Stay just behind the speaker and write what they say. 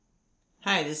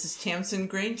Hi, this is Tamsin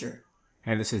Granger.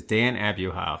 And this is Dan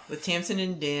Abuhoff. With Tamsin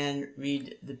and Dan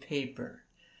Read the Paper.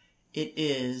 It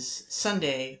is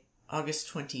Sunday,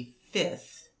 August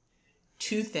 25th,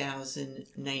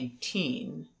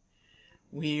 2019.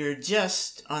 We are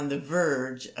just on the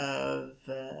verge of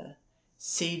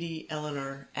Sadie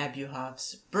Eleanor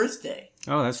Abuhoff's birthday.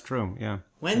 Oh, that's true, yeah.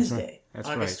 Wednesday, that's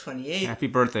August right. 28th. Happy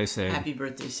birthday, Sadie. Happy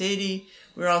birthday, Sadie.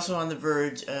 We're also on the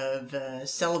verge of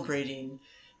celebrating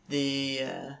the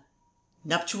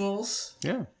nuptials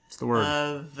it's the word.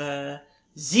 of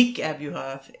Zeke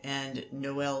Abuhoff and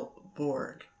Noelle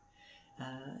Borg.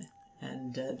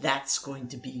 And that's going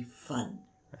to be fun.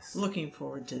 Yes. Looking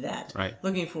forward to that. Right.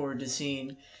 Looking forward to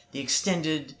seeing the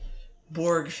extended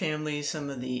Borg family, some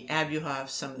of the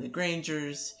Abuhoffs, some of the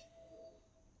Grangers.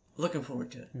 Looking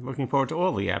forward to it. Looking forward to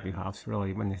all the Abuhoffs,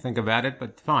 really, when you think about it,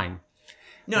 but fine.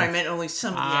 No, I meant only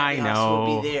some of the Abuhoffs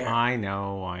will be there. I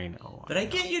know. But I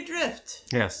get your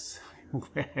drift. Yes.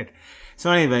 Good. So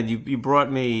anyway, you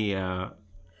brought me up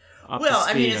to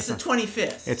speed. It's the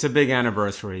 25th. It's a big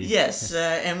anniversary. Yes,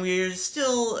 and we're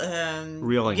still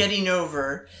Reeling. getting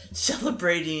over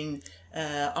celebrating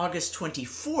August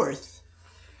 24th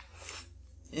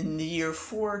in the year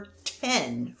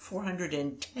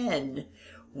 410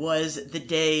 was the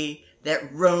day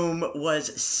that Rome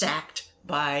was sacked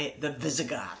by the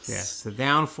Visigoths. Yes, the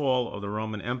downfall of the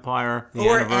Roman Empire, the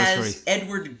or anniversary. as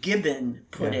Edward Gibbon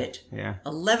put it,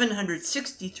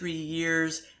 1163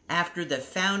 years after the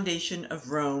foundation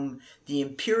of Rome, the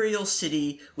imperial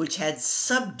city, which had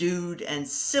subdued and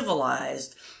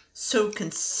civilized so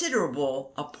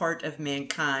considerable a part of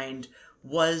mankind,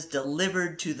 was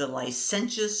delivered to the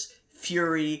licentious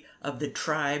fury of the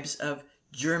tribes of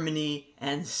Germany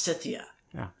and Scythia.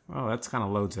 Yeah, well, that's kind of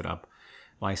loads it up.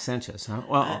 Licentious, huh?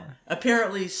 Well,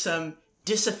 apparently some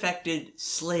disaffected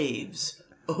slaves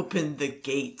opened the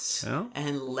gates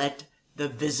and let the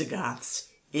Visigoths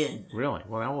in. Really?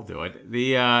 Well, that will do it.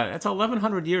 That's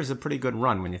 1,100 years is a pretty good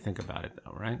run when you think about it,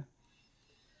 though, right?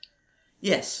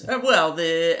 Yes.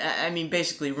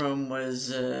 Basically Rome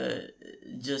was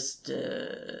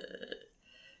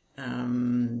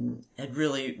had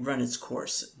really run its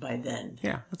course by then.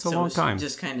 Yeah, that's a long time.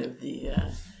 Just kind of the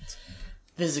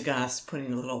Visigoths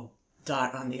putting a little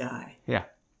dot on the I. Yeah.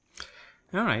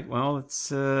 All right. Well, it's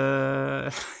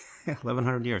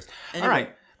 1,100 years. Anyway, all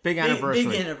right. Big anniversary.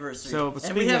 Big anniversary. So,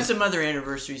 and we have some other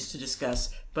anniversaries to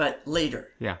discuss, but later.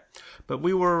 Yeah. But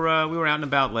we were out and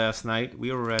about last night.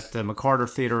 We were at the McCarter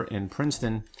Theater in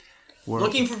Princeton.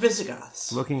 Looking for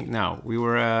Visigoths. We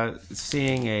were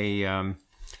seeing a,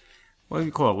 what do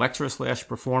you call it,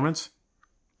 lecture/performance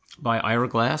by Ira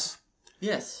Glass.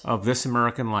 Yes. Of This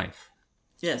American Life.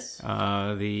 Yes.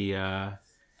 The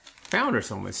founder,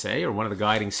 some would say, or one of the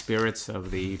guiding spirits of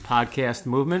the podcast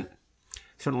movement,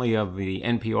 certainly of the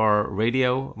NPR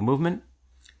radio movement.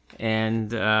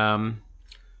 And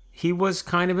he was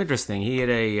kind of interesting. He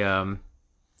had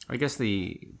I guess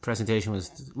the presentation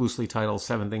was loosely titled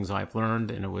 7 Things I've Learned,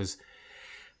 and it was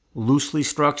loosely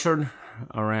structured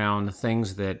around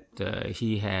things that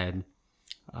he had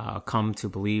come to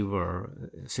believe were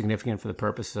significant for the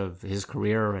purpose of his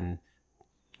career and,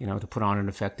 to put on an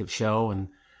effective show, and,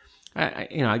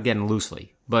 again,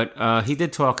 loosely. But he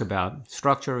did talk about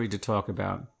structure. He did talk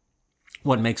about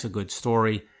what makes a good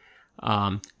story.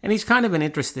 And he's kind of an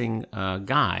interesting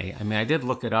guy. I mean, I did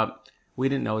look it up. We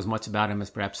didn't know as much about him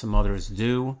as perhaps some others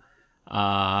do.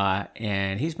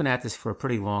 And he's been at this for a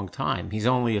pretty long time. He's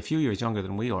only a few years younger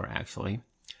than we are, actually.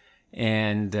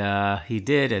 And he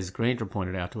did, as Granger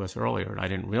pointed out to us earlier, and I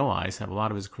didn't realize, have a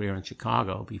lot of his career in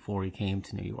Chicago before he came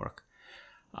to New York.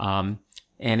 And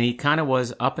he kind of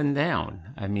was up and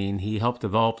down. I mean, he helped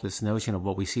develop this notion of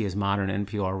what we see as modern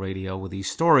NPR radio with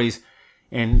these stories.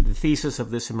 And the thesis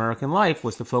of This American Life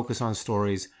was to focus on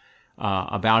stories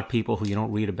about people who you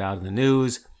don't read about in the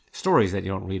news, stories that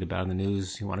you don't read about in the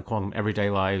news. You want to call them everyday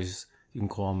lives, you can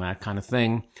call them that kind of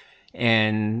thing.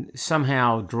 And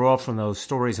somehow draw from those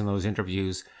stories and those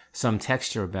interviews some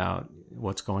texture about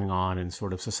what's going on in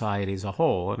sort of society as a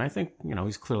whole. And I think,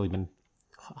 he's clearly been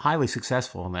highly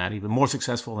successful in that, even more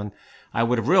successful than I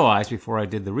would have realized before I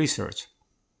did the research.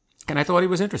 And I thought he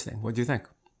was interesting. What do you think?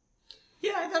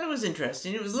 Yeah, I thought it was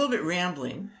interesting. It was a little bit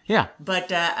rambling. Yeah.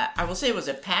 But I will say it was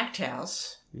a packed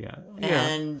house. Yeah.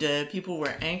 And people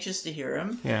were anxious to hear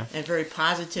him. Yeah. And very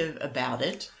positive about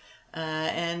it. He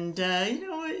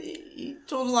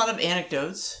told a lot of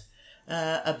anecdotes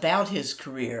about his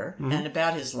career and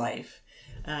about his life.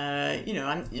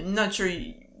 I'm not sure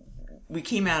we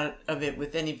came out of it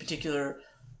with any particular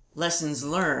lessons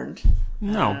learned.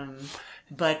 No.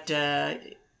 But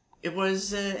it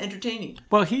was entertaining.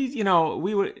 Well,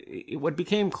 what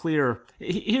became clear,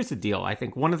 here's the deal. I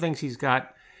think one of the things he's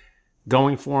got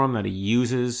going for him that he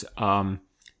uses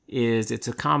is it's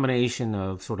a combination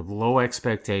of sort of low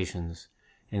expectations,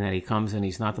 and that he comes in,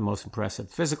 he's not the most impressive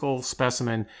physical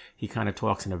specimen. He kind of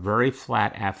talks in a very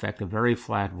flat affect, a very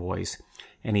flat voice,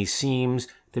 and he seems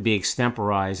to be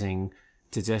extemporizing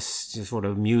to just sort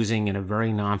of musing in a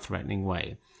very non-threatening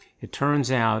way. It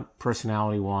turns out,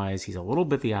 personality-wise, he's a little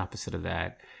bit the opposite of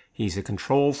that. He's a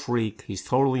control freak. He's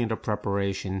totally into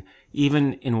preparation.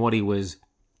 Even in what he was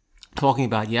talking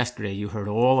about yesterday, you heard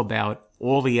all about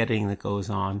all the editing that goes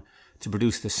on to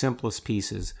produce the simplest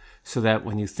pieces, so that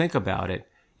when you think about it,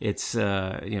 it's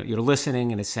you're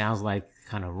listening and it sounds like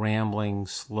kind of rambling,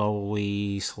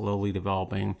 slowly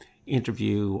developing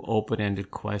interview, open-ended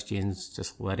questions,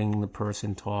 just letting the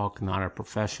person talk, not a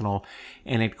professional,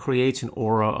 and it creates an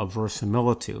aura of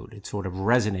verisimilitude. It sort of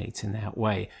resonates in that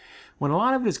way. When a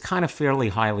lot of it is kind of fairly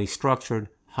highly structured,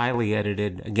 highly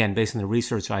edited, again, based on the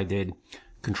research I did,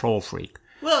 control freak.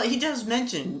 Well, he did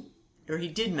mention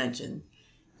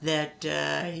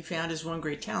that he found his one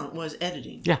great talent was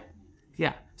editing.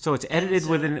 Yeah. So it's edited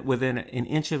within an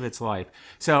inch of its life.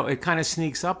 So it kind of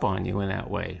sneaks up on you in that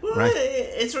way, well, right?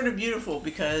 It's sort of beautiful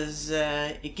because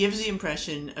it gives the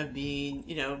impression of being,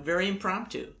 very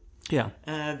impromptu. Yeah.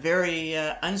 Very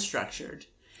unstructured,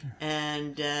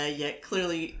 and yet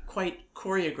clearly quite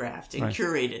choreographed and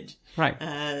curated. Right.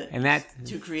 And that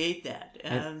to create that.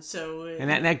 And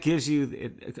that gives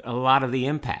you a lot of the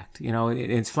impact.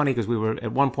 It's funny because we were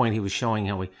at one point he was showing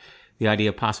how the idea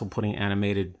of possible putting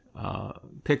animated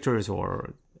pictures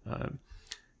or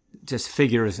just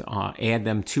figures, add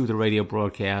them to the radio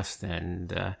broadcast,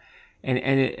 and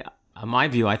it, my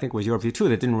view, I think was your view too,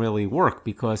 that didn't really work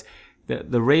because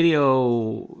the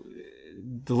radio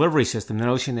delivery system, the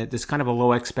notion that this kind of a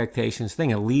low expectations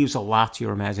thing, it leaves a lot to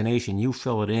your imagination. You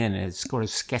fill it in, and it's sort of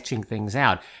sketching things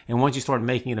out. And once you start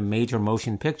making it a major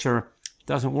motion picture, it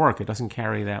doesn't work. It doesn't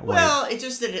carry that way. Well, it's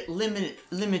just that it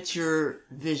limits your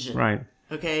vision. Right.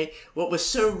 Okay, what was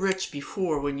so rich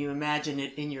before, when you imagine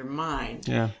it in your mind,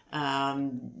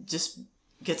 just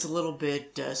gets a little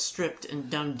bit stripped and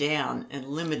dumbed down and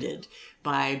limited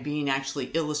by being actually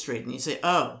illustrated. And you say,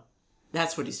 "Oh,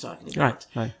 that's what he's talking about."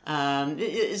 Right.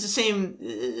 It's the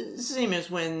same as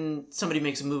when somebody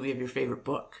makes a movie of your favorite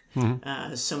book.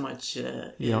 Mm-hmm. So much.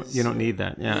 You don't need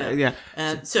that. Yeah.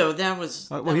 So that was.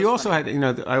 He also had.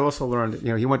 I also learned.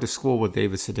 He went to school with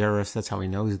David Sedaris. That's how he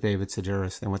knows David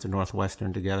Sedaris. They went to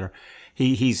Northwestern together.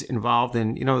 He's involved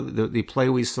in the play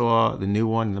we saw, the new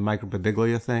one, the Mike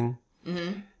Birbiglia thing.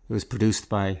 Mm-hmm. It was produced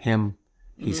by him.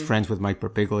 He's friends with Mike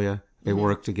Birbiglia. They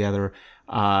work together.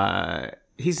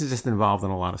 He's just involved in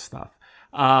a lot of stuff.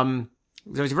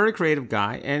 So he's a very creative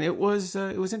guy, and it was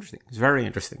interesting. It was very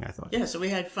interesting, I thought. Yeah, so we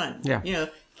had fun. Yeah.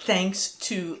 Thanks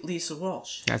to Lisa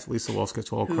Walsh. That's Lisa Walsh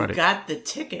gets all credit. Who got the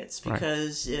tickets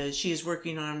because she is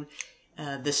working on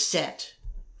the set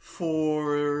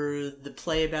for the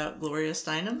play about Gloria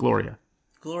Steinem. Gloria.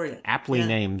 Aptly yeah.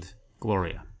 named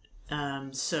Gloria.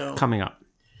 So coming up.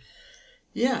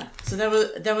 Yeah, so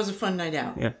that was a fun night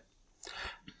out. Yeah.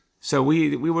 So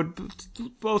we would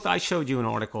both. I showed you an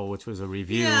article, which was a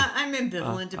review. Yeah, I'm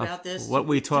ambivalent about this. What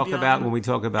we talk about when we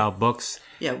talk about books.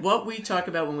 Yeah, what we talk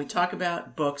about when we talk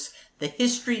about books: The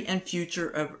History and Future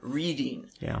of Reading.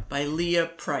 Yeah. By Leah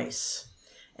Price,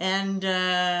 and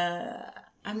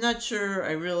I'm not sure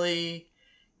I really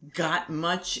got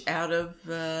much out of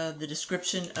the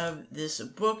description of this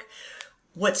book.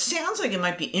 What sounds like it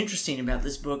might be interesting about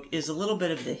this book is a little bit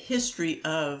of the history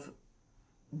of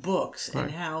books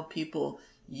and how people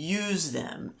use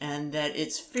them, and that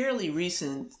it's fairly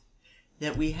recent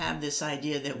that we have this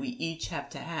idea that we each have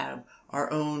to have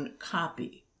our own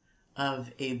copy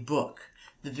of a book.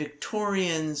 The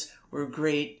Victorians were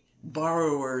great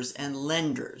borrowers and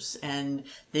lenders, and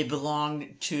they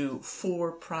belonged to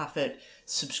for-profit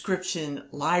subscription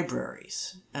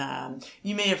libraries.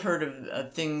 You may have heard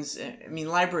of things. I mean,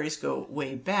 libraries go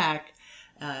way back.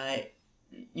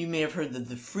 You may have heard of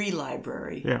the Free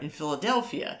Library in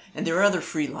Philadelphia, and there are other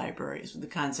free libraries with the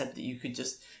concept that you could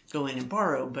just go in and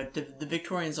borrow. But the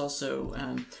Victorians also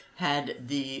had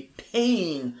the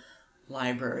paying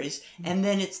libraries, and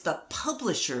then it's the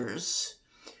publishers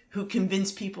who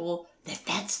convince people that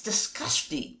that's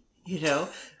disgusting.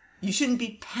 You shouldn't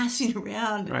be passing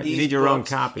around these You need your own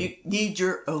copy. You need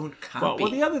your own copy.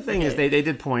 Well, the other thing is they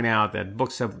did point out that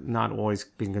books have not always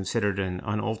been considered an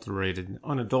unadulterated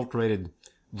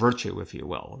virtue, if you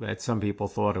will. That some people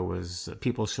thought it was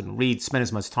people shouldn't spend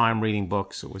as much time reading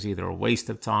books. It was either a waste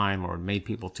of time or it made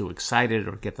people too excited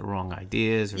or get the wrong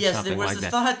ideas or something like that. Yes, there was the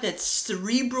thought that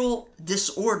cerebral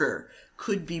disorder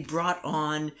could be brought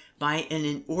on by an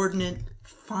inordinate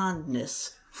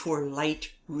fondness for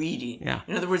light reading. Yeah.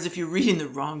 In other words, if you're reading the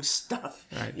wrong stuff,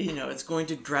 right. It's going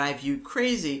to drive you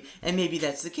crazy. And maybe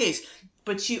that's the case.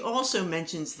 But she also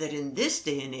mentions that in this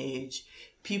day and age,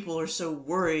 people are so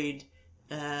worried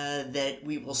that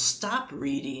we will stop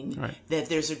reading, right. that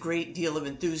there's a great deal of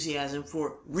enthusiasm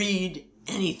for read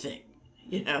anything.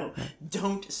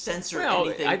 Don't censor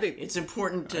anything. I think it's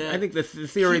important to... I think the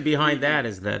theory behind that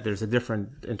is that there's a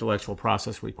different intellectual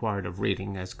process required of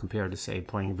reading as compared to, say,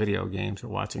 playing video games or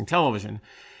watching television.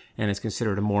 And it's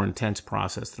considered a more intense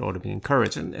process that ought to be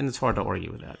encouraged. And it's hard to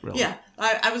argue with that, really. Yeah.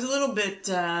 I was a little bit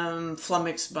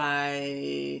flummoxed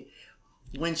by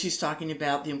when she's talking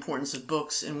about the importance of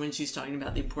books and when she's talking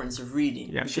about the importance of reading.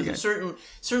 Yeah, because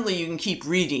certainly you can keep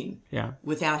reading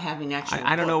without having actual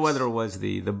I don't know whether it was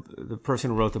the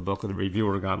person who wrote the book or the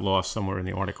reviewer got lost somewhere in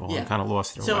the article and kind of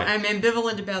lost their way. So I'm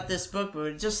ambivalent about this book, but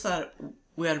I just thought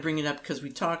we ought to bring it up because we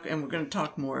talk, and we're going to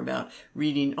talk more about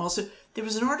reading. Also, there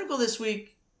was an article this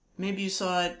week, maybe you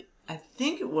saw it, I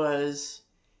think it was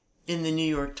in the New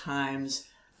York Times,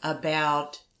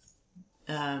 about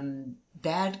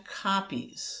bad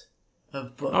copies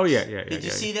of books. Oh, yeah. Did you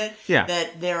see that? Yeah.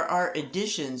 That there are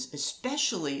editions,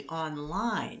 especially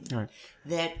online,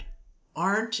 that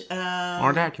aren't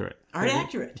accurate.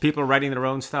 People are writing their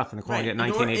own stuff and calling it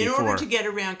 1984. In order to get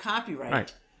around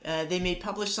copyright, they may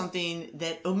publish something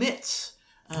that omits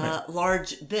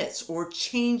large bits or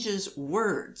changes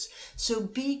words. So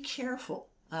be careful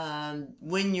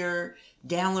when you're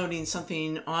downloading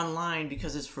something online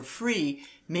because it's for free.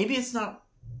 Maybe it's not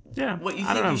what you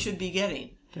think you should be getting.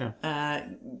 Yeah.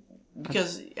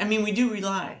 Because, we do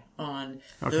rely on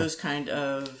those kind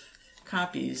of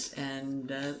copies,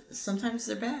 and sometimes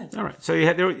they're bad. All right. So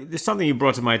there's something you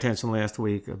brought to my attention last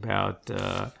week about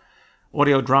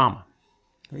audio drama.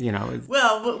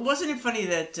 Well, wasn't it funny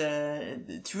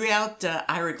that throughout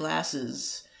Ira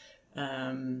Glass's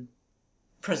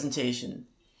presentation,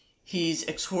 he's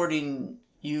exhorting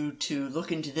you to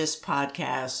look into this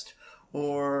podcast,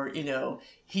 or,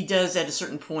 he does at a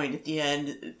certain point at the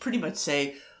end pretty much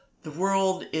say the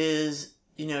world is,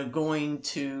 going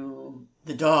to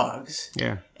the dogs.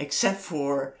 Yeah. Except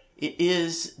for it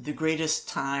is the greatest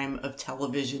time of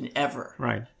television ever.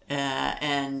 Right.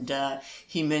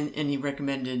 He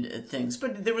recommended things,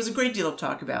 but there was a great deal of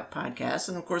talk about podcasts,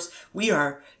 and of course we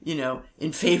are,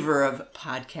 in favor of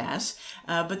podcasts.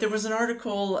 But there was an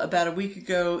article about a week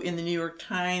ago in the New York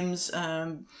Times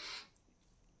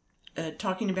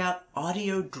talking about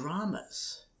audio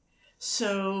dramas.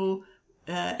 So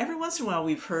every once in a while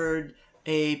we've heard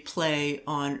a play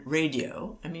on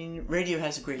radio. Radio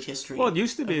has a great history. Well, it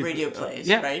used to be radio plays,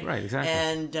 right? Right, exactly.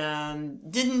 And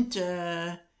didn't.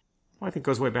 I think it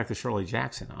goes way back to Shirley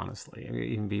Jackson, honestly.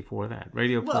 even before that,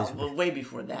 radio plays. Well, way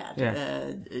before that.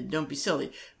 Yeah. Don't be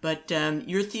silly. But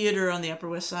your theater on the Upper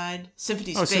West Side,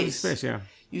 Symphony Space. Symphony Space, yeah.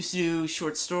 Used to do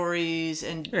short stories,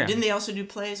 and didn't they also do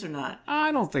plays or not?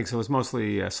 I don't think so. It was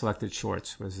mostly selected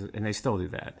shorts, and they still do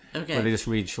that. Okay. Where they just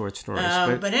read short stories.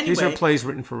 But anyway, these are plays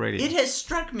written for radio. It has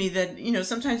struck me that,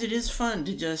 sometimes it is fun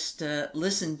to just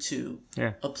listen to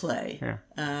a play. Yeah.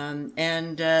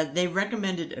 And they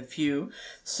recommended a few.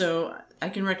 So I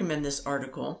can recommend this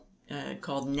article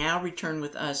called Now Return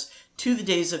With Us to the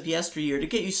Days of Yesteryear to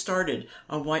get you started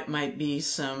on what might be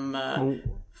some...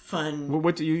 fun. Well,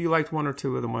 what you liked one or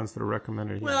two of the ones that are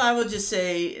recommended here? Well, I will just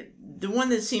say the one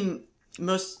that seemed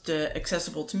most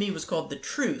accessible to me was called The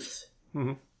Truth.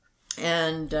 Mm-hmm.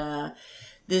 And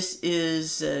this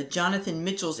is Jonathan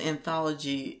Mitchell's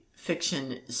anthology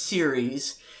fiction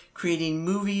series, creating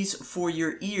movies for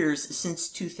your ears since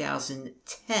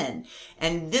 2010.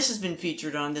 And this has been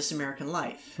featured on This American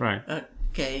Life. Right.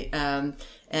 Okay.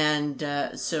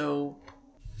 So...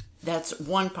 that's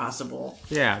one possible.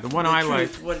 Yeah, the one I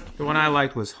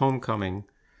liked was Homecoming,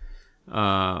 one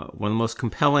of the most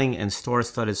compelling and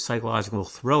star-studded psychological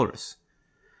thrillers.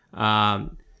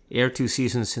 Aired 2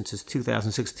 seasons since its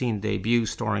 2016 debut,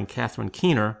 starring Catherine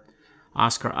Keener,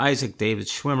 Oscar Isaac, David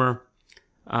Schwimmer.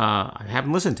 I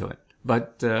haven't listened to it,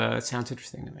 but it sounds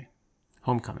interesting to me.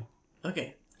 Homecoming.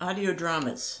 Okay, audio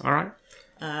dramas. All right.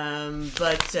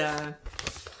 But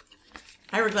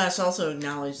Ira Glass also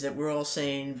acknowledged that we're all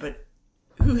saying, but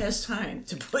who has time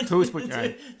to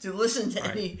to listen to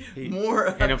any more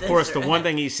of this? And of course, the one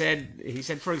thing he said,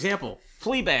 for example,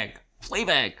 Fleabag.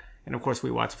 And of course,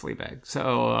 we watch Fleabag.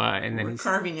 So, and then we're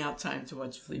carving out time to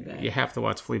watch Fleabag. You have to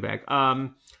watch Fleabag.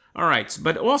 All right,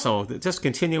 but also just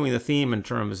continuing the theme in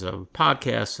terms of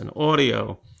podcasts and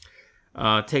audio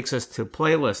takes us to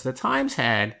playlists. The Times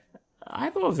had, I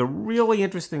thought it was a really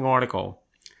interesting article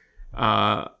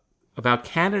about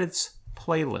candidates'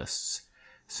 playlists.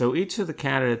 So each of the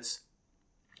candidates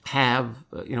have,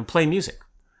 play music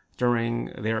during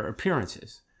their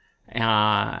appearances.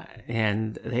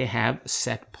 And they have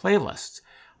set playlists.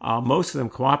 Most of them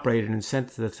cooperated and sent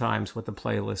to the Times what the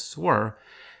playlists were.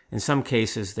 In some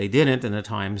cases, they didn't, and the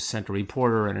Times sent a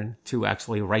reporter and to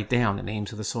actually write down the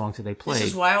names of the songs that they played. This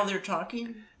is while they're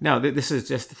talking? No, this is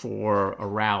just for a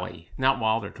rally. Not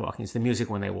while they're talking. It's the music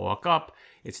when they walk up.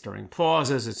 It's during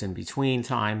pauses. It's in between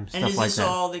time, stuff like that. And is this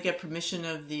all, they get permission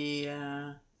of the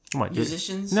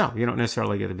musicians? No, you don't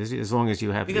necessarily get the musicians, as long as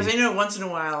you have... Because I know once in a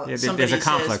while somebody there's a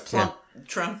conflict, says,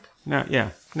 Trump. No, yeah.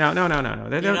 No. You're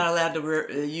not allowed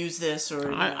to use this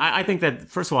or... I think that,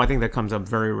 first of all, I think that comes up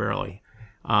very rarely.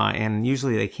 And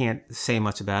usually they can't say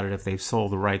much about it if they've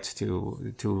sold the rights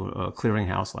to a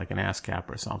clearinghouse like an ASCAP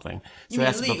or something. So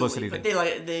that's the publicity but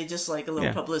thing. they just like a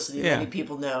little publicity, letting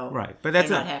people know. Right, but that's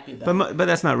not happy about it. But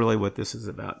that's not really what this is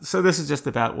about. So this is just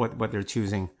about what they're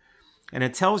choosing, and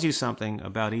it tells you something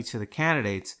about each of the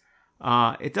candidates.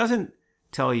 It doesn't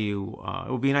tell you.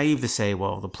 It would be naive to say,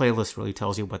 well, the playlist really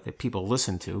tells you what the people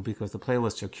listen to, because the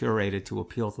playlists are curated to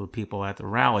appeal to the people at the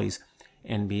rallies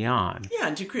and beyond. Yeah,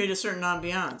 and to create a certain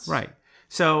ambiance. Right.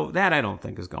 So that I don't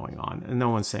think is going on, and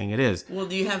no one's saying it is. Well,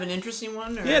 do you have an interesting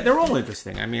one? Or? Yeah, they're all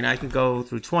interesting. I mean, I could go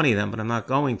through 20 of them, but I'm not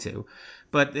going to.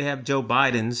 But they have Joe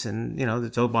Biden's, and,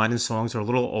 the Joe Biden songs are a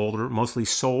little older, mostly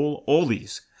soul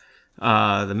oldies.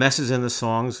 The messages in the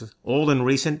songs, old and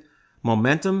recent,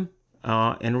 momentum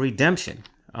and redemption.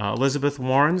 Elizabeth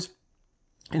Warren's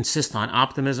insist on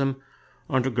optimism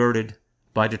undergirded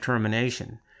by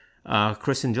determination.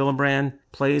 Kristen Gillibrand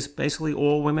plays basically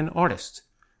all women artists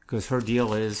because her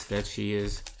deal is that she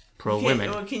is pro-women.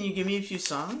 Well, can you give me a few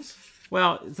songs?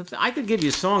 Well, I could give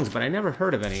you songs, but I never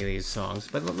heard of any of these songs.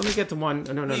 But let me get to one.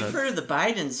 No. You've heard of the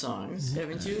Biden songs,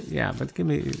 haven't you? Yeah, but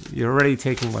you're already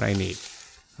taking what I need.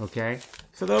 Okay?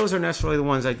 So those are necessarily the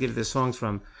ones I'd give the songs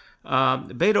from.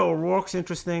 Beto O'Rourke's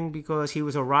interesting because he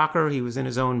was a rocker. He was in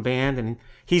his own band, and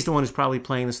he's the one who's probably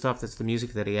playing the stuff that's the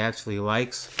music that he actually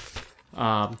likes.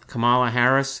 Kamala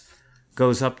Harris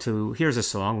goes up to, here's a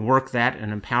song, Work That,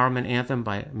 an empowerment anthem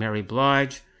by Mary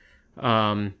Blige.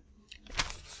 Cory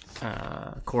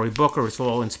Booker, it's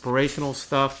all inspirational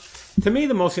stuff. To me,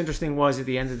 the most interesting was, at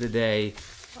the end of the day,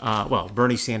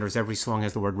 Bernie Sanders, every song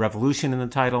has the word revolution in the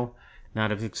title.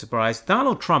 Not a big surprise.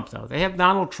 Donald Trump, though. They have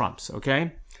Donald Trumps,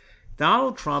 okay?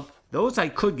 Donald Trump, those I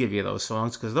could give you those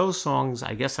songs, because those songs,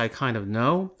 I guess I kind of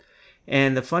know.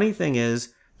 And the funny thing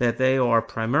is that they are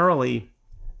primarily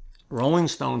Rolling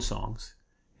Stone songs.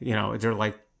 They're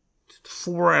like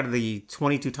 4 out of the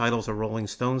 22 titles are Rolling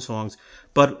Stone songs,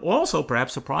 but also,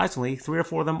 perhaps surprisingly, 3 or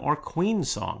 4 of them are Queen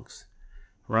songs,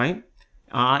 right?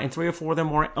 And 3 or 4 of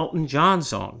them are Elton John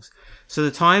songs. So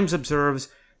the Times observes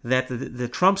that the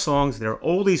Trump songs, they're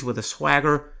oldies with a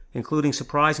swagger, including,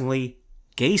 surprisingly,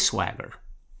 gay swagger,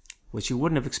 which you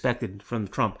wouldn't have expected from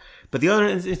Trump. But the other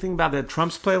interesting thing about the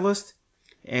Trump's playlist,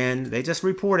 and they just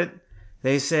report it,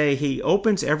 they say he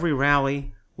opens every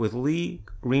rally with Lee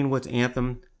Greenwood's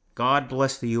anthem, God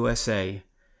Bless the USA,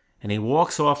 and he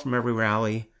walks off from every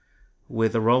rally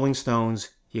with the Rolling Stones,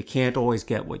 You Can't Always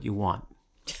Get What You Want.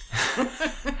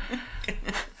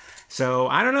 So,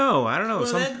 I don't know.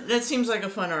 Well, that seems like a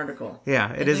fun article.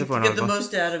 Yeah, it is a fun article. To get the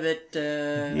most out of it,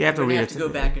 you have to read it. To go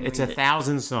back and it's read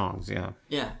 1,000 songs, yeah.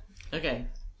 Yeah, okay.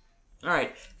 All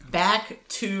right, back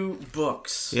to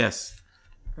books. Yes.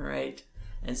 All right.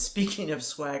 And speaking of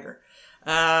swagger,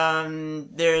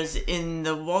 there's in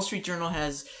the Wall Street Journal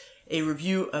has a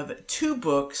review of 2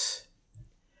 books.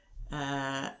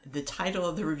 The title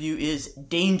of the review is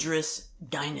Dangerous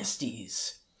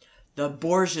Dynasties. The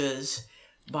Borgias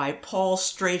by Paul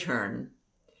Strathern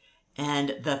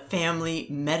and The Family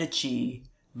Medici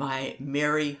by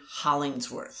Mary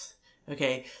Hollingsworth.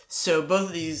 Okay, so both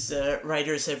of these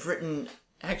writers have written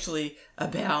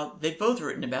they've both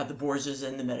written about the Borgias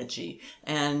and the Medici.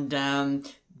 And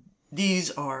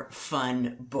these are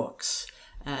fun books.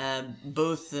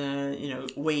 Both,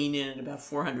 weighing in at about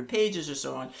 400 pages or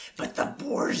so on. But the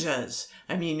Borgias,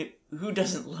 I mean, who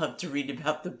doesn't love to read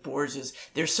about the Borgias?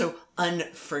 They're so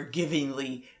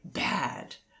unforgivingly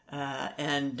bad.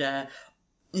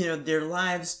 Their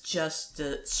lives just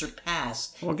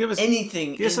surpass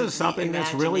anything. Give us something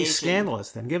that's really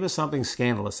scandalous. Then give us something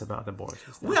scandalous about the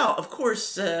Borgias. Then. Well, of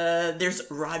course, there's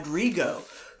Rodrigo,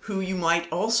 who you might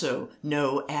also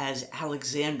know as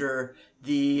Alexander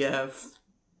the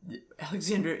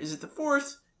Alexander, is it the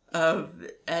 4th?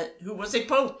 who was a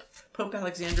pope, Pope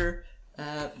Alexander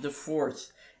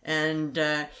IV,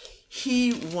 and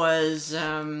he was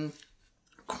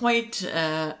quite.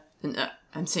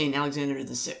 I'm saying Alexander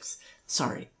VI.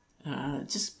 Sorry,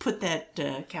 just put that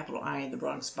capital I in the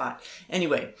wrong spot.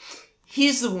 Anyway.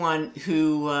 He's the one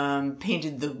who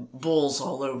painted the bulls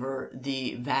all over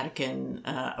the Vatican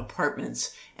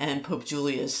apartments, and Pope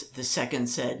Julius II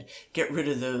said, "Get rid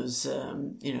of those,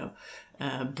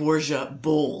 Borgia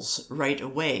bulls right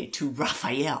away," to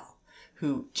Raphael,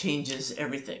 who changes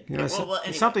everything. Anyway.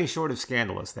 Something short of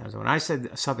scandalous. When I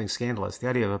said something scandalous, the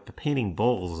idea of painting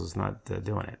bulls is not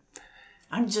doing it.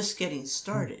 I'm just getting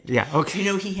started. Yeah,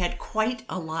 okay. He had quite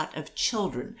a lot of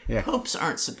children. Yeah. Popes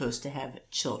aren't supposed to have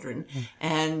children.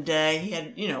 And he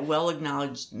had,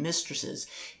 well-acknowledged mistresses.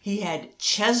 He had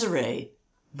Cesare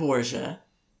Borgia,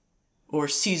 or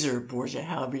Caesar Borgia,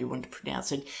 however you want to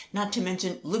pronounce it, not to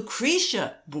mention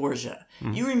Lucretia Borgia.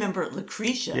 Mm-hmm. You remember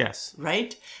Lucretia, yes,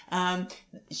 right?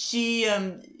 She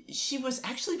was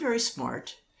actually very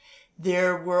smart.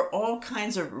 There were all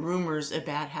kinds of rumors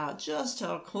about how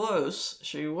close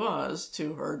she was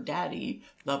to her daddy,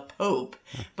 the Pope.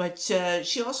 But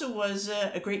she also was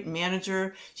a great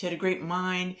manager. She had a great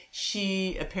mind.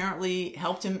 She apparently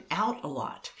helped him out a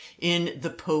lot in the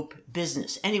Pope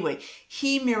business. Anyway,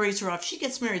 he marries her off. She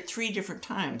gets married 3 different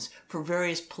times for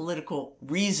various political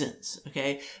reasons,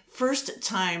 okay? First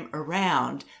time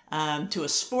around to a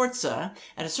Sforza,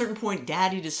 at a certain point,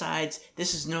 Daddy decides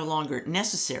this is no longer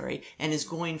necessary and is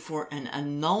going for an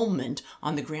annulment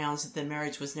on the grounds that the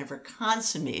marriage was never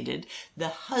consummated. The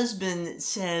husband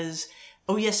says,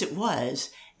 oh, yes, it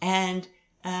was. And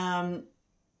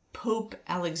Pope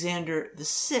Alexander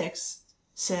VI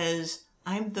says,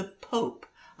 I'm the Pope.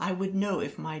 I would know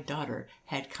if my daughter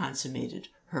had consummated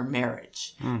her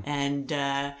marriage. And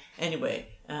anyway,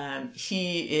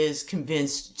 he is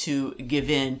convinced to give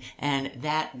in, and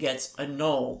that gets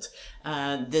annulled.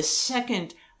 The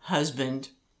second husband,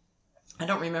 I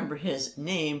don't remember his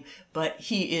name, but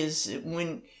he is,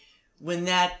 when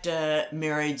that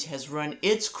marriage has run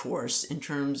its course in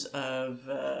terms of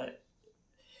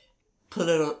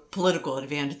political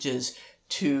advantages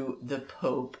to the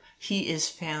Pope, he is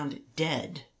found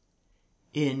dead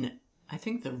in, I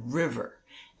think, the river.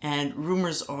 And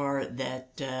rumors are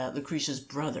that Lucretia's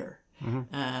brother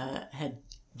had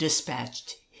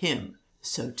dispatched him,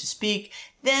 so to speak.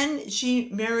 Then she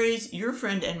marries your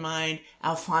friend and mine,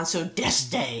 Alfonso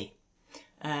d'Este.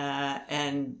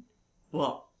 And,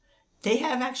 well, they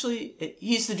have actually,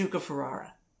 he's the Duke of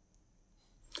Ferrara.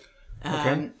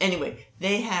 Okay. Anyway,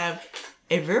 they have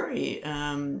a very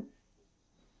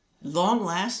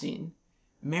long-lasting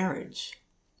marriage.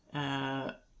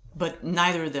 But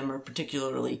neither of them are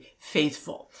particularly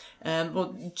faithful.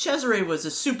 Well, Cesare was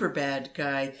a super bad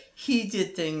guy. He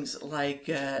did things like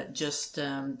just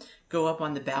go up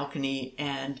on the balcony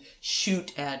and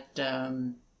shoot at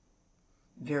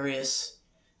various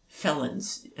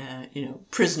felons,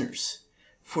 prisoners,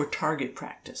 for target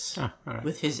practice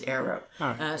with his arrow.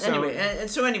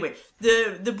 Anyway,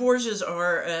 the Borgias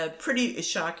are pretty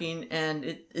shocking, and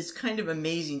it's kind of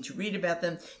amazing to read about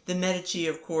them. The Medici,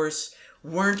 of course,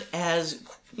 weren't as,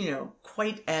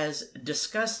 quite as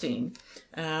disgusting,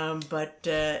 but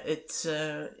it's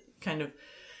kind of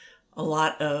a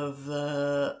lot of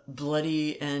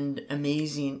bloody and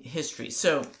amazing history.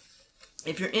 So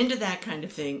if you're into that kind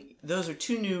of thing, those are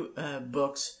 2 new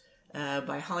books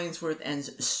by Hollingsworth and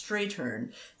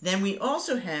Strathern. Then we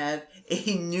also have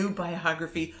a new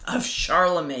biography of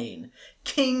Charlemagne,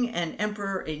 King and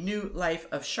Emperor, A New Life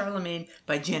of Charlemagne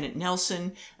by Janet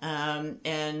Nelson.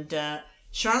 And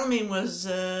Charlemagne was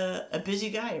a busy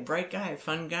guy, a bright guy, a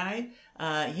fun guy.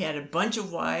 He had a bunch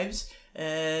of wives.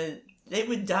 They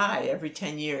would die every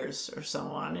 10 years or so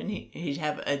on, and he'd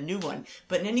have a new one.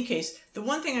 But in any case, the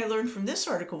one thing I learned from this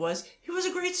article was he was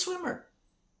a great swimmer.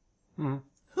 Mm-hmm.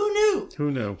 Who knew?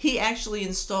 Who knew? He actually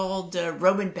installed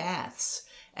Roman baths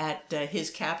at his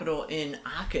capital in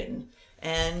Aachen,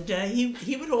 and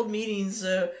he would hold meetings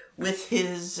with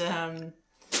his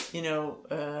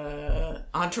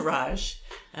entourage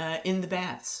in the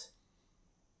baths.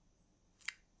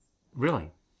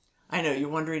 Really? I know, you're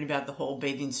wondering about the whole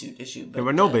bathing suit issue. But, there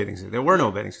were no bathing suits. There were no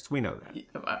bathing suits. We know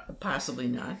that. Possibly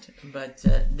not. But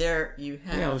there you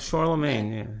have... Yeah,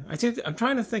 Charlemagne, yeah. I'm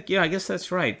trying to think. Yeah, I guess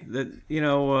that's right. That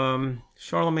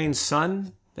Charlemagne's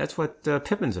son, that's what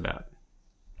Pippin's about.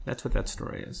 That's what that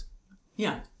story is.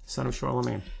 Yeah. Son of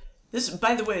Charlemagne.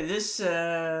 By the way, this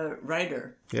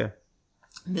writer... Yeah.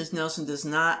 Ms. Nelson does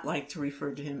not like to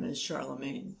refer to him as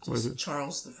Charlemagne, just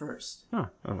Charles I.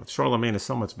 Oh, Charlemagne is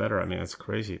so much better. I mean, it's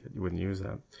crazy that you wouldn't use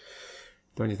that.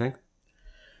 Don't you think?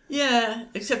 Yeah,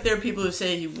 except there are people who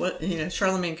say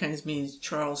Charlemagne kind of means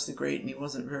Charles the Great, and he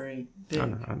wasn't very big. I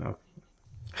know.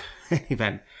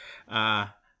 Event.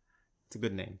 It's a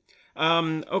good name.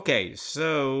 Okay,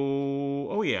 so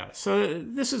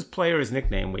this is Players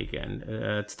Nickname Weekend.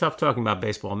 It's tough talking about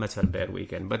baseball. Mets had a bad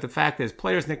weekend, but the fact is,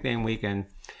 Players Nickname Weekend.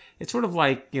 It's sort of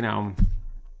like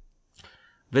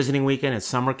visiting weekend at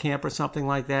summer camp or something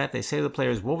like that. They say to the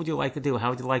players, "What would you like to do? How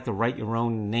would you like to write your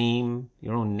own name,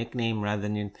 your own nickname, rather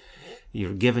than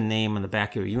your given name on the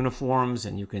back of your uniforms?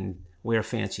 And you can wear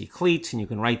fancy cleats, and you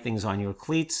can write things on your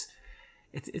cleats."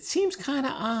 It seems kind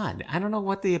of odd. I don't know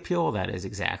what the appeal of that is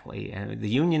exactly. The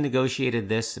union negotiated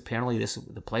this. Apparently,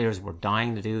 the players were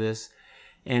dying to do this.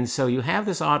 And so you have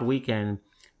this odd weekend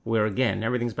where, again,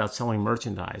 everything's about selling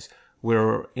merchandise,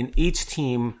 where in each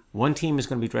team, one team is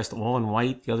going to be dressed all in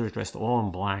white, the other is dressed all in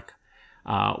black,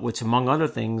 which, among other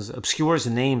things, obscures the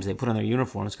names they put on their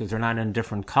uniforms because they're not in a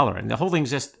different color. And the whole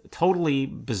thing's just totally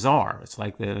bizarre. It's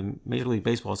like the Major League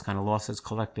Baseball has kind of lost its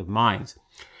collective minds.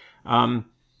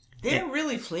 They're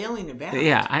really flailing about.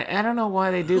 Yeah, I don't know why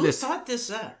they do this. Who thought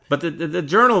this up? But the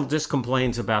Journal just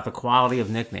complains about the quality of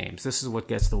nicknames. This is what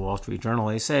gets the Wall Street Journal.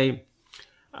 They say,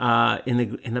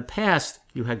 in the past,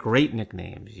 you had great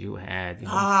nicknames. You had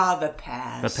the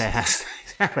past. The past.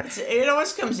 Exactly. It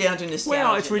always comes down to nostalgia.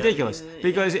 Well, it's ridiculous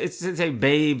because it's say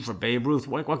Babe for Babe Ruth.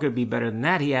 What could be better than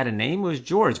that? He had a name, it was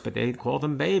George, but they called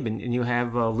him Babe. And you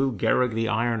have Lou Gehrig, the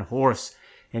Iron Horse.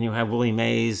 And you have Willie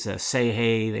Mays, Say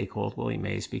Hey. They called Willie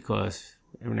Mays because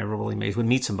whenever Willie Mays would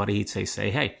meet somebody, he'd say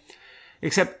Hey.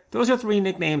 Except those are 3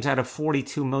 nicknames out of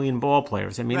 42 million ball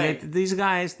players. I mean, right. These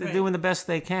guys, they're doing the best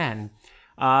they can.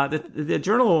 The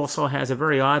Journal also has a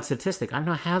very odd statistic. I don't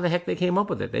know how the heck they came up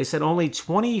with it. They said only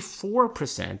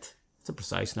 24%, it's a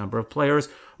precise number, of players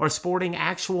are sporting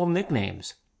actual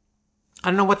nicknames. I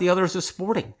don't know what the others are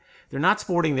sporting. They're not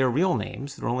sporting their real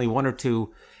names. There are only 1 or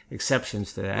 2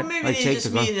 exceptions to that. Well, maybe they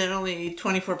just mean that only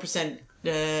 24%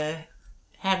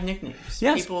 have nicknames.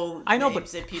 Yes, people, I know, but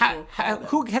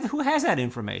who has that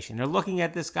information? They're looking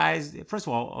at this guy's. First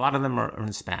of all, a lot of them are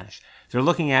in Spanish. They're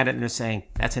looking at it and they're saying,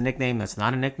 "That's a nickname. That's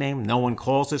not a nickname. No one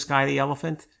calls this guy the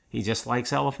elephant. He just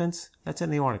likes elephants." That's in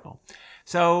the article.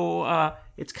 So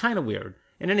it's kind of weird.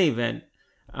 In any event.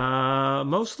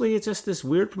 Mostly it's just this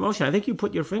weird promotion. I think you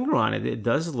put your finger on it. It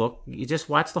does look, you just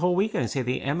watch the whole weekend and say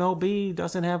the MLB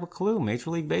doesn't have a clue.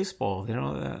 Major League Baseball,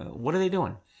 what are they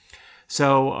doing?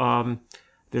 So,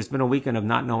 there's been a weekend of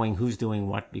not knowing who's doing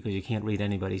what because you can't read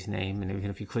anybody's name. And even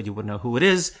if you could, you wouldn't know who it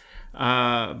is.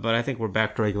 But I think we're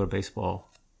back to regular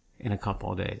baseball in a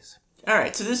couple of days. All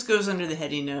right. So this goes under the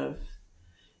heading of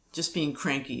just being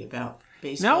cranky about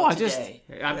baseball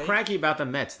I'm cranky about the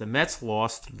Mets. The Mets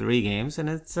lost 3 games, and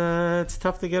it's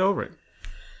tough to get over it.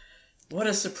 What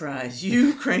a surprise.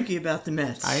 You cranky about the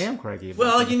Mets. I am cranky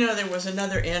about them. Well, there was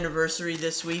another anniversary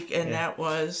this week, and that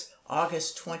was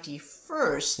August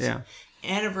 21st. Yeah.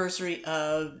 Anniversary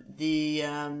of the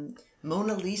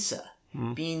Mona Lisa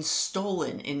being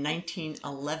stolen in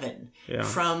 1911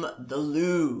 from the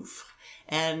Louvre.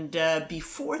 And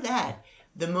before that,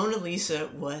 the Mona Lisa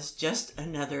was just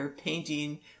another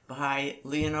painting by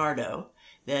Leonardo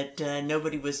that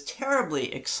nobody was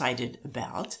terribly excited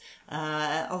about.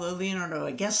 Although Leonardo,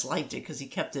 I guess, liked it because he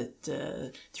kept it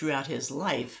throughout his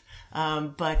life.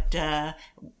 But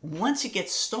once it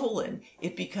gets stolen,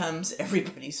 it becomes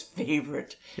everybody's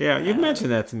favorite. Yeah, you've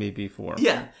mentioned that to me before.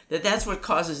 Yeah, that's what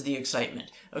causes the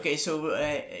excitement. Okay, so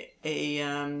a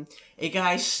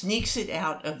guy sneaks it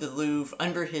out of the Louvre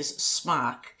under his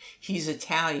smock. He's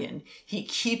Italian. He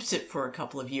keeps it for a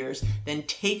couple of years, then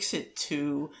takes it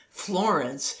to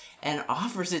Florence and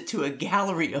offers it to a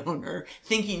gallery owner,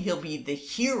 thinking he'll be the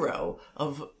hero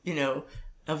of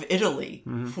Italy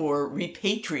for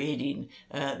repatriating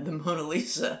the Mona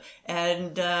Lisa.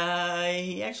 And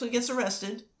he actually gets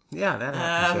arrested. Yeah, that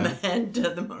happens. And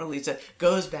the Mona Lisa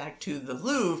goes back to the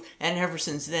Louvre, and ever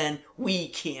since then, we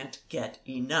can't get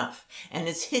enough. And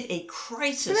it's hit a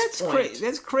crisis point.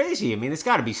 That's crazy. I mean, there's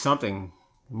got to be something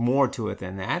more to it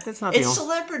than that. That's not. It's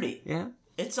celebrity. Yeah.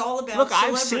 It's all about Look,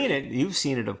 celebrity. I've seen it. You've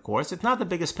seen it, of course. It's not the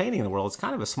biggest painting in the world. It's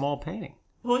kind of a small painting.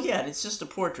 Well, yeah, it's just a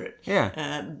portrait.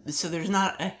 Yeah. So there's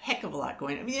not a heck of a lot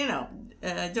going on. I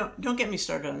mean, don't get me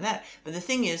started on that. But the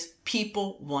thing is,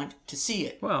 people want to see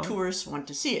it. Well, tourists want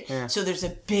to see it. Yeah. So there's a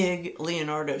big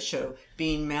Leonardo show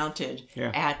being mounted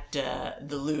at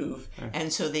the Louvre. Yeah.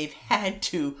 And so they've had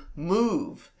to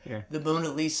move the Mona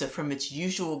Lisa from its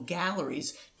usual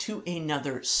galleries to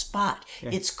another spot.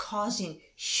 It's causing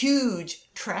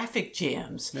huge traffic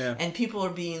jams, and people are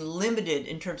being limited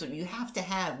in terms of, you have to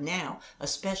have now a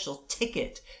special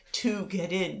ticket to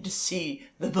get in to see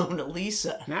the Mona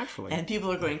Lisa. Naturally. And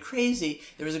people are going crazy.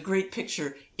 There was a great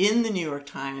picture in the New York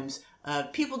Times.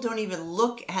 People don't even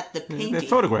look at the painting. They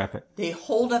photograph it. They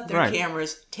hold up their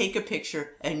cameras, take a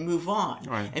picture, and move on.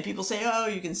 Right. And people say, oh,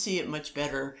 you can see it much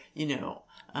better,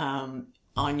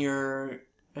 on your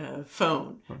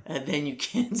phone than you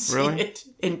can see it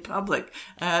in public.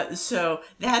 So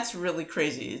that's really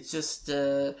crazy. It's just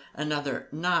another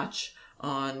notch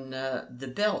on the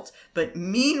belt. But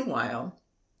meanwhile,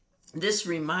 this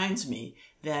reminds me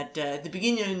that at the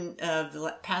beginning of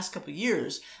the past couple of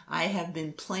years, I have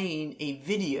been playing a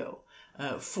video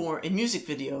a music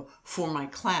video for my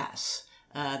class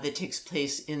that takes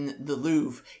place in the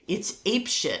Louvre. It's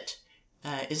Apeshit.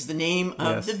 Is the name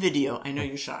of the video. I know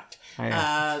you're shocked.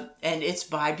 And it's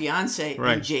by Beyonce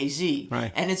and Jay-Z.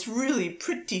 Right. And it's really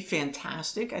pretty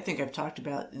fantastic. I think I've talked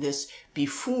about this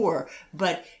before,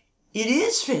 but it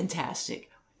is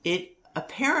fantastic.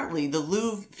 Apparently, the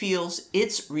Louvre feels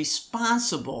it's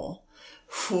responsible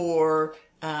for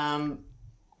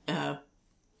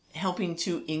helping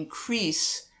to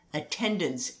increase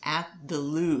attendance at the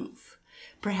Louvre.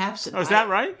 Perhaps. Is that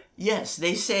right? Yes.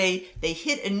 They say they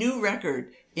hit a new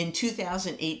record in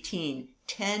 2018,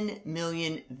 10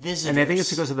 million visitors. And they think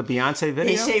it's because of the Beyonce video?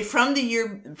 They say from the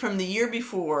year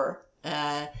before,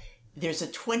 there's a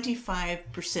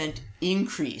 25%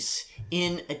 increase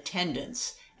in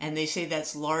attendance. And they say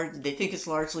that's large. They think it's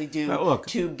largely due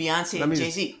to Beyonce and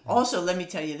Jay-Z. Also, let me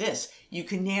tell you this. You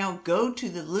can now go to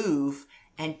the Louvre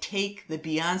and take the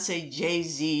Beyonce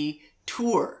Jay-Z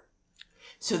tour.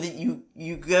 So that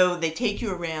you go, they take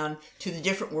you around to the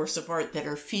different works of art that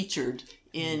are featured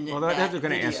in that that's going to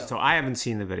video. answer. So I haven't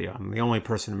seen the video. I'm the only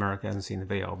person in America who hasn't seen the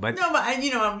video. But no, but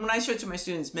when I show it to my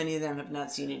students, many of them have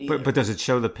not seen it either. But does it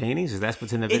show the paintings? Is that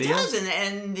what's in the video? It does,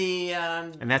 and the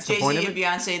and that's Jay-Z the point of it? and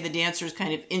Beyonce, the dancers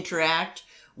kind of interact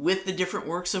with the different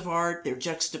works of art. They're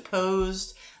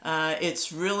juxtaposed.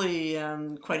 It's really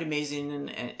quite amazing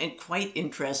and quite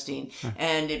interesting,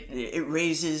 and it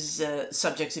raises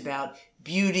subjects about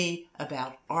beauty,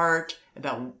 about art,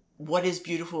 about what is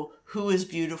beautiful, who is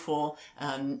beautiful,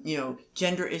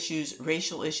 gender issues,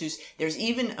 racial issues. There's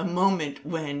even a moment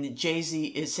when Jay-Z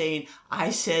is saying,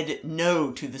 I said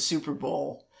no to the Super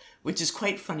Bowl, which is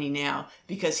quite funny now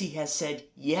because he has said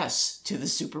yes to the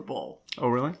Super Bowl. Oh,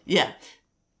 really? Yeah.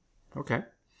 Okay.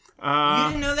 You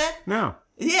didn't know that? No.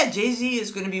 Yeah, Jay-Z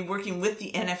is going to be working with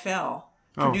the NFL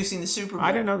producing the Super Bowl.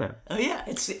 I didn't know that. Oh, yeah.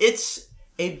 It's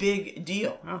a big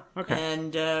deal. Oh, okay.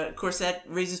 And, of course, that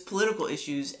raises political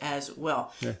issues as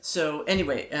well. Yeah. So,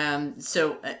 anyway,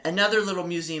 another little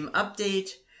museum update.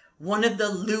 One of the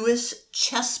Lewis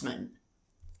Chessmen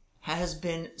has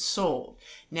been sold.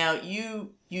 Now,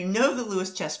 you know the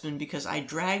Lewis Chessmen because I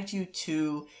dragged you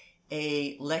to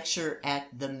a lecture at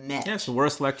the Met. Yes, the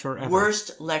worst lecture ever.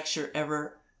 Worst lecture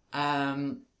ever.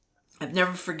 I've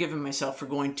never forgiven myself for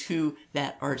going to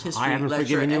that art history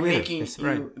lecture and making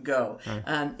you go.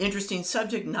 Right. Interesting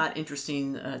subject, not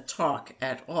interesting talk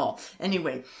at all.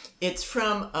 Anyway, it's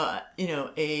from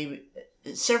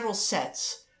several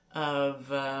sets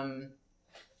of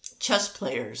chess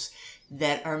players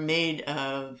that are made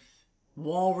of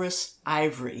walrus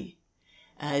ivory.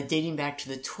 Dating back to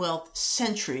the 12th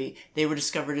century. They were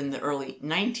discovered in the early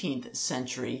 19th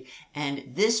century.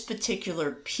 And this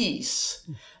particular piece,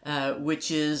 which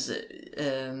is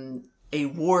a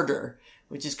warder,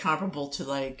 which is comparable to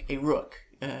like a rook,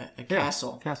 a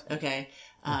castle. Okay.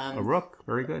 A rook,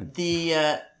 very good.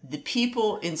 The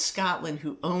people in Scotland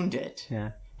who owned it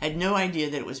had no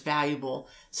idea that it was valuable.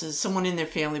 So someone in their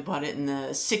family bought it in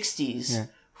the 60s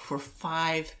for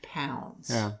 £5.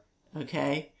 Yeah.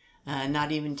 Okay.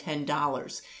 Not even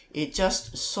 $10. It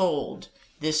just sold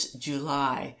this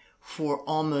July for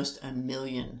almost $1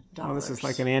 million. Well, this is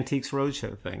like an Antiques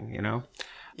Roadshow thing,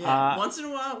 Yeah, once in a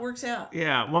while it works out.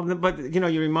 Yeah, well, but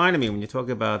you reminded me when you talk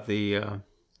about the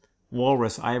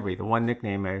walrus ivory, the one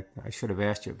nickname I should have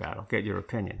asked you about. I'll get your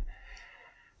opinion.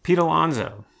 Pete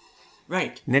Alonso.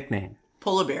 Right. Nickname.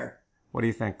 Polar bear. What do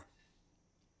you think?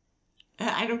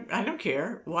 I don't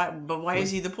care. Why? But why is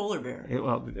he the polar bear?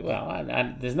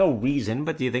 There's no reason.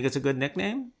 But do you think it's a good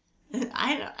nickname? All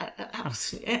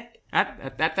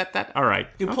right.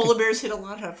 Do polar bears hit a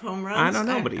lot of home runs? I don't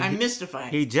know, but I'm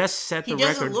mystified. He just set the record.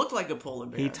 He doesn't look like a polar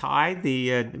bear. He tied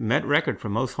the Met record for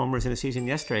most homers in a season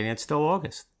yesterday, and it's still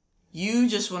August. You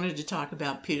just wanted to talk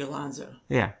about Pete Alonso.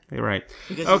 Yeah, you're right.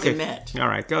 Because he's a Met. All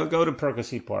right, go to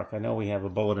Percy Park. I know we have a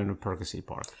bulletin of Percy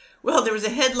Park. Well, there was a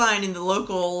headline in the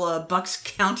local Bucks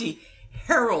County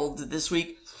Herald this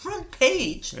week. Front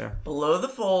page, below the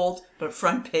fold, but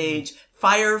front page,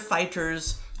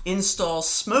 firefighters install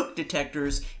smoke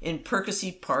detectors in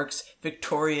Percy Park's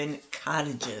Victorian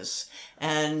cottages.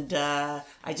 And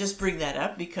I just bring that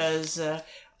up because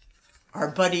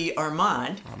our buddy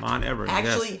Armand Everett,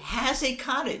 actually has a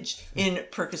cottage in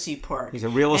Percy Park. He's a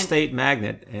real estate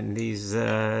magnate, and he's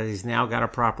now got a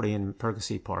property in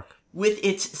Percy Park. With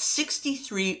its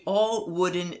 63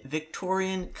 all-wooden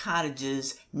Victorian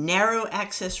cottages, narrow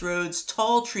access roads,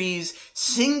 tall trees,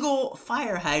 single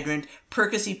fire hydrant,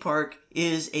 Percy Park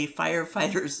is a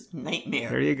firefighter's nightmare.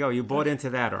 There you go. You bought into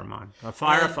that, Armand. A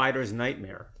firefighter's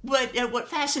nightmare. But what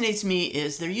fascinates me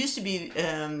is there used to be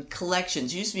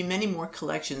many more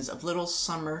collections of little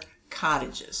summer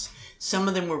cottages. Some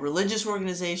of them were religious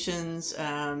organizations,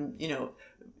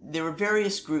 there were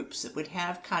various groups that would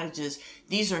have cottages.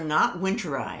 These are not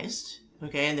winterized,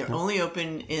 okay, and they're only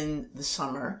open in the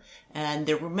summer. And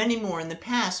there were many more in the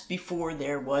past before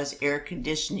there was air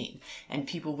conditioning. And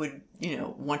people would,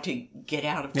 want to get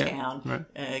out of town,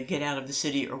 get out of the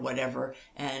city or whatever,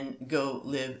 and go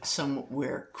live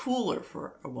somewhere cooler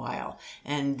for a while.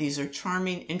 And these are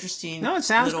charming, interesting. No, it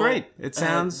sounds great. It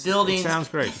sounds buildings. It sounds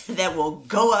great. That will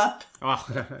go up. Oh,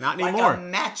 not anymore. Like a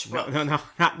matchbook. No,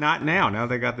 not now. Now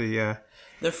they got the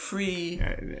free.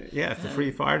 The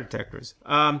free fire detectors.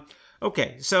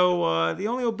 Okay, so the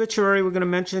only obituary we're going to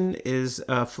mention is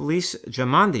Felice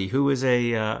Giamandi, who is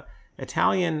a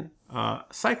Italian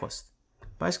cyclist,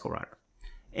 bicycle rider.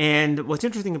 And what's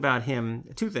interesting about him,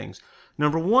 two things.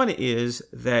 Number one is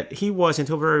that he was,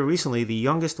 until very recently, the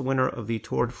youngest winner of the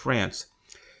Tour de France.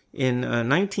 In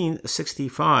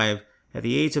 1965, at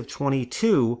the age of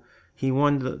 22, he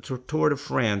won the Tour de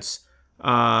France.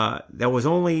 That was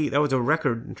a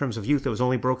record in terms of youth that was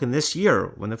only broken this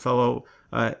year when the fellow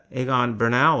Egan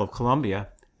Bernal of Colombia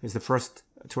is the first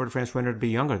Tour de France winner to be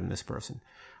younger than this person.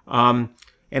 And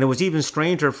it was even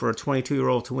stranger for a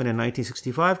 22-year-old to win in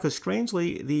 1965 because,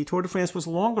 strangely, the Tour de France was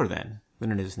longer then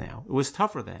than it is now. It was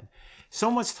tougher then. So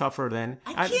much tougher then.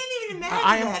 I can't even imagine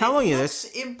I am that. telling you this.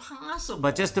 this. Impossible.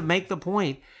 But just to make the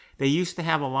point, they used to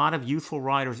have a lot of youthful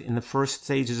riders in the first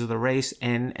stages of the race,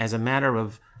 and as a matter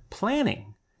of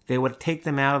planning, they would take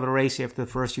them out of the race after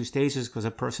the first few stages because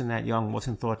a person that young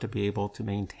wasn't thought to be able to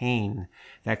maintain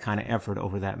that kind of effort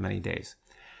over that many days.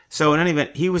 So in any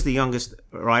event, he was the youngest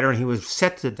rider, and he was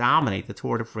set to dominate the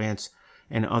Tour de France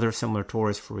and other similar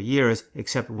tours for years,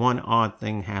 except one odd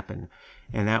thing happened,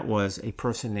 and that was a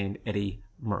person named Eddie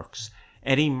Merckx.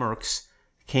 Eddie Merckx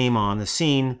came on the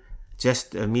scene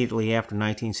just immediately after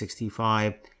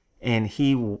 1965, and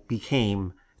he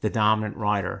became the dominant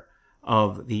rider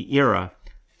of the era,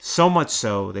 so much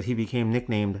so that he became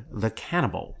nicknamed the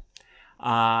Cannibal.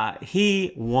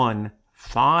 He won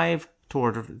 5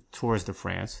 Tours de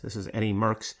France. This is Eddie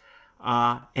Merckx.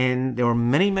 And there were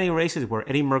many, many races where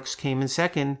Eddie Merckx came in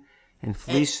second, and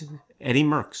Eddie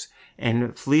Merckx.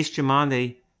 And Felice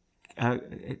Giamandi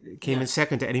came in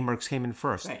second to Eddie Merckx came in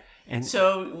first. Right. And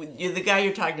so the guy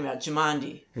you're talking about,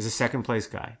 Giamandi, is a second place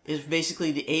guy. Is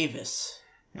basically the Avis.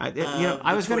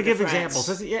 I was going to give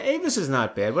examples. Yeah, Avis is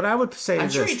not bad, but I would say I'm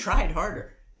sure he tried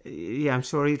harder. Yeah, I'm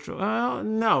sure he tried. Well,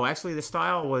 no, actually, the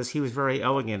style was he was very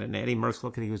elegant, and Eddie Merckx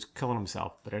looked like he was killing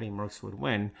himself, but Eddie Merckx would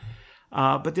win.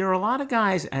 But there are a lot of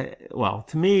guys. To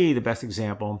me, the best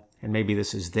example, and maybe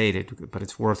this is dated, but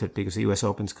it's worth it because the U.S.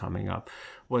 Open's coming up,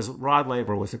 was Rod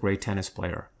Laver was a great tennis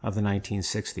player of the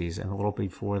 1960s, and a little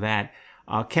before that,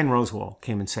 Ken Rosewall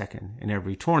came in second in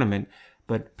every tournament.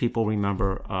 But people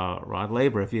remember Rod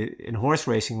Laver. In horse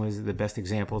racing, was the best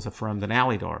example is Affirmed and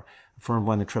Alydor. Affirmed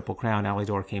won the Triple Crown.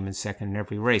 Alydor came in second in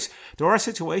every race. There are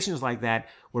situations like that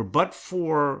where, but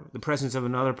for the presence of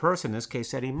another person, in this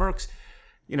case Eddie Merckx,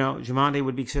 Giamandi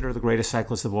would be considered the greatest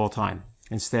cyclist of all time.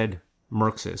 Instead,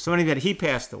 Merckx is. So anyway, he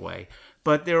passed away.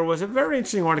 But there was a very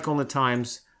interesting article in the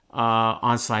Times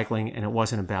on cycling, and it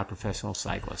wasn't about professional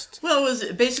cyclists. Well, it was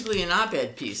basically an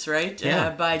op-ed piece, right? Yeah.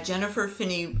 By Jennifer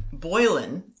Finney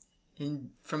Boylan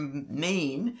from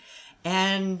Maine.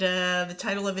 And the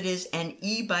title of it is An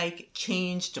E-Bike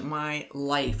Changed My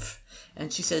Life.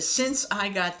 And she says, since I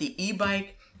got the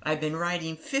e-bike, I've been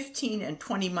riding 15 and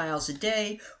 20 miles a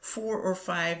day, 4 or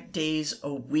 5 days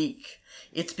a week.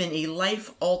 It's been a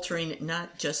life-altering,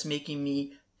 not just making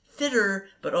me fitter,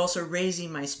 but also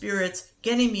raising my spirits,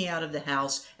 getting me out of the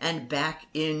house and back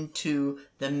into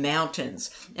the mountains.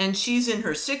 And she's in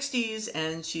her 60s,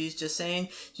 and she's just saying,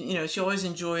 she always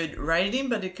enjoyed riding,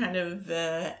 but it kind of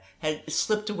had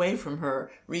slipped away from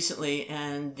her recently,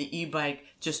 and the e-bike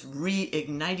just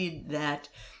reignited that.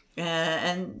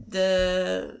 And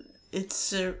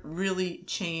it's really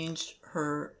changed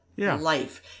her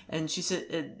life. And she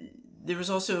said there was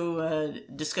also a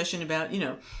discussion about,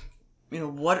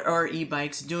 what are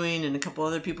e-bikes doing, and a couple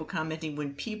other people commenting,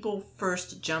 when people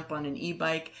first jump on an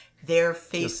e-bike, their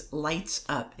face lights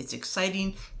up. It's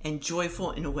exciting and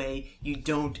joyful in a way you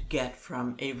don't get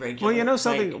from a regular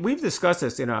something, bike. We've discussed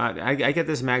this. I get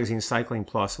this magazine, Cycling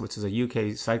Plus, which is a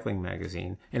UK cycling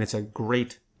magazine, and it's a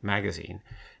great magazine.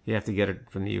 You have to get it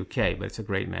from the UK, but it's a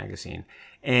great magazine.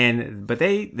 But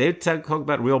they talk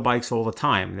about real bikes all the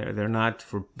time. They're not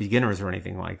for beginners or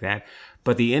anything like that.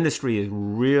 But the industry is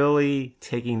really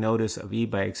taking notice of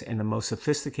e-bikes, and the most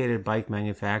sophisticated bike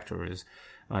manufacturers,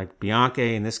 like Bianca,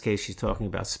 in this case, she's talking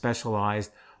about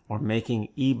Specialized, are making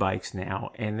e-bikes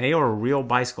now, and they are real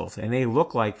bicycles, and they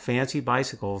look like fancy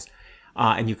bicycles.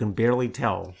 And you can barely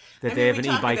tell that they have an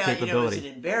e-bike capability. Is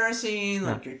it embarrassing?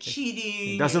 Like you're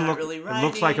cheating? It doesn't look. Really riding, it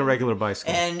looks like a regular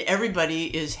bicycle, and everybody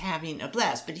is having a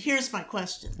blast. But here's my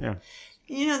question.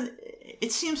 Yeah.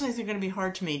 It seems like they're going to be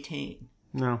hard to maintain.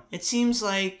 No. It seems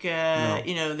like they're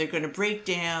going to break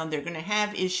down. They're going to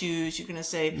have issues. You're going to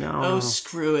say, "Oh,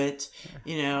 screw it."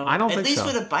 I don't think so. At least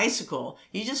with a bicycle,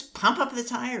 you just pump up the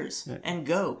tires and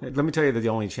go. Let me tell you the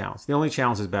only challenge. The only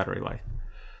challenge is battery life.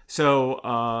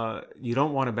 So you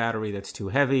don't want a battery that's too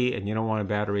heavy, and you don't want a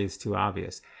battery that's too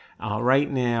obvious.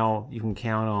 Right now, you can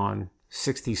count on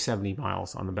 60, 70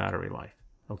 miles on the battery life,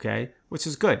 okay? Which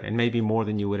is good, and maybe more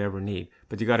than you would ever need.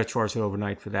 But you got to charge it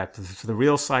overnight for that. For the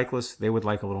real cyclists, they would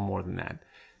like a little more than that.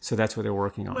 So that's what they're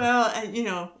working on.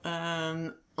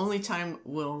 Well, only time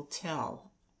will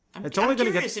tell. It's only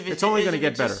going to get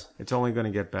better. It's only going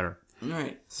to get better. All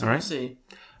right. So we'll see.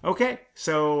 Okay,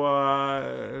 so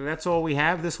that's all we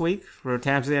have this week for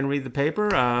Tamsin Read the Paper.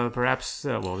 Perhaps,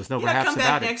 there's no perhaps come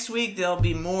about back next week. There'll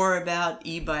be more about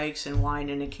e-bikes and wine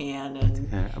in a can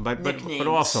and but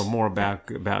also more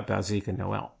about Zeke and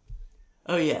Noel.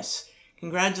 Oh yes,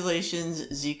 congratulations,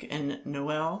 Zeke and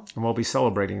Noel. And we'll be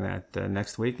celebrating that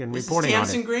next week and this reporting is on it.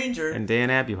 Tamsin Granger and Dan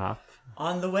Abuhoff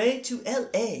on the way to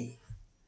L.A.